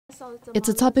It's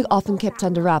a topic often kept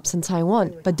under wraps in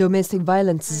Taiwan, but domestic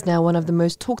violence is now one of the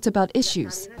most talked about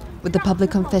issues, with the public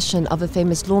confession of a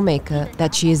famous lawmaker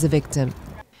that she is a victim.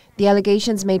 The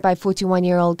allegations made by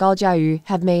 41-year-old Kao Chia-yu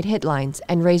have made headlines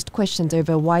and raised questions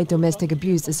over why domestic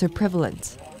abuse is so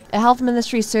prevalent. A health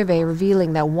ministry survey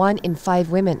revealing that 1 in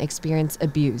 5 women experience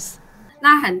abuse.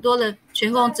 那很多的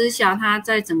权衡之下，他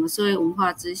在整个社会文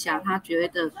化之下，他觉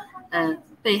得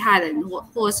被害人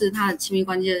或是他的亲密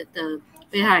关系的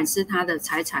被害人是他的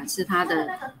财产，是他的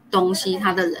东西，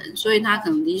他的人，所以他可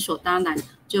能理所当然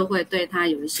就会对他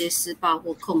有一些施暴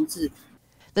或控制。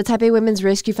 The Taipei Women's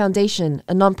Rescue Foundation,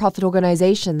 a non-profit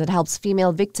organization that helps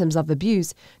female victims of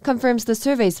abuse, confirms the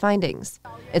survey's findings.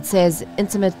 It says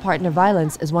intimate partner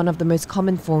violence is one of the most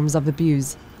common forms of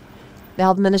abuse. The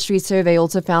Health Ministry's survey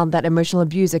also found that emotional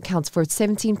abuse accounts for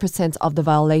 17% of the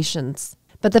violations.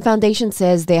 But the foundation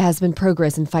says there has been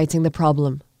progress in fighting the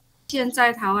problem. 现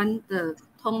在台湾的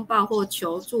通报或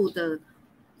求助的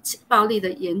暴力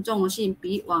的严重性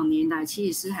比往年来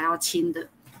其实是还要轻的。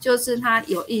 就是他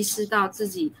有意识到自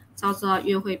己遭受到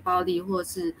约会暴力或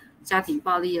是家庭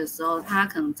暴力的时候，他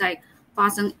可能在发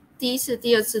生第一次、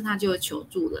第二次，他就会求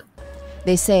助了。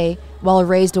 They say, while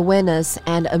raised awareness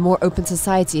and a more open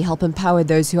society help empower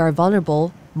those who are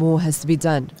vulnerable, more has to be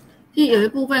done. 有一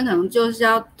部分可能就是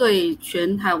要对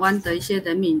全台湾的一些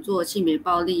人民做性别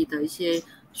暴力的一些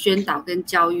宣导跟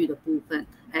教育的部分，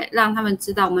让他们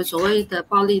知道我们所谓的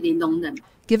暴力零容忍。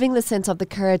 Giving the sense of the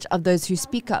courage of those who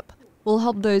speak up will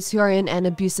help those who are in an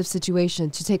abusive situation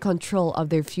to take control of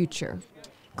their future.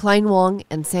 Klein, Wang,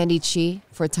 and Sandy Chi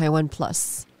for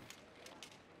TaiwanPlus.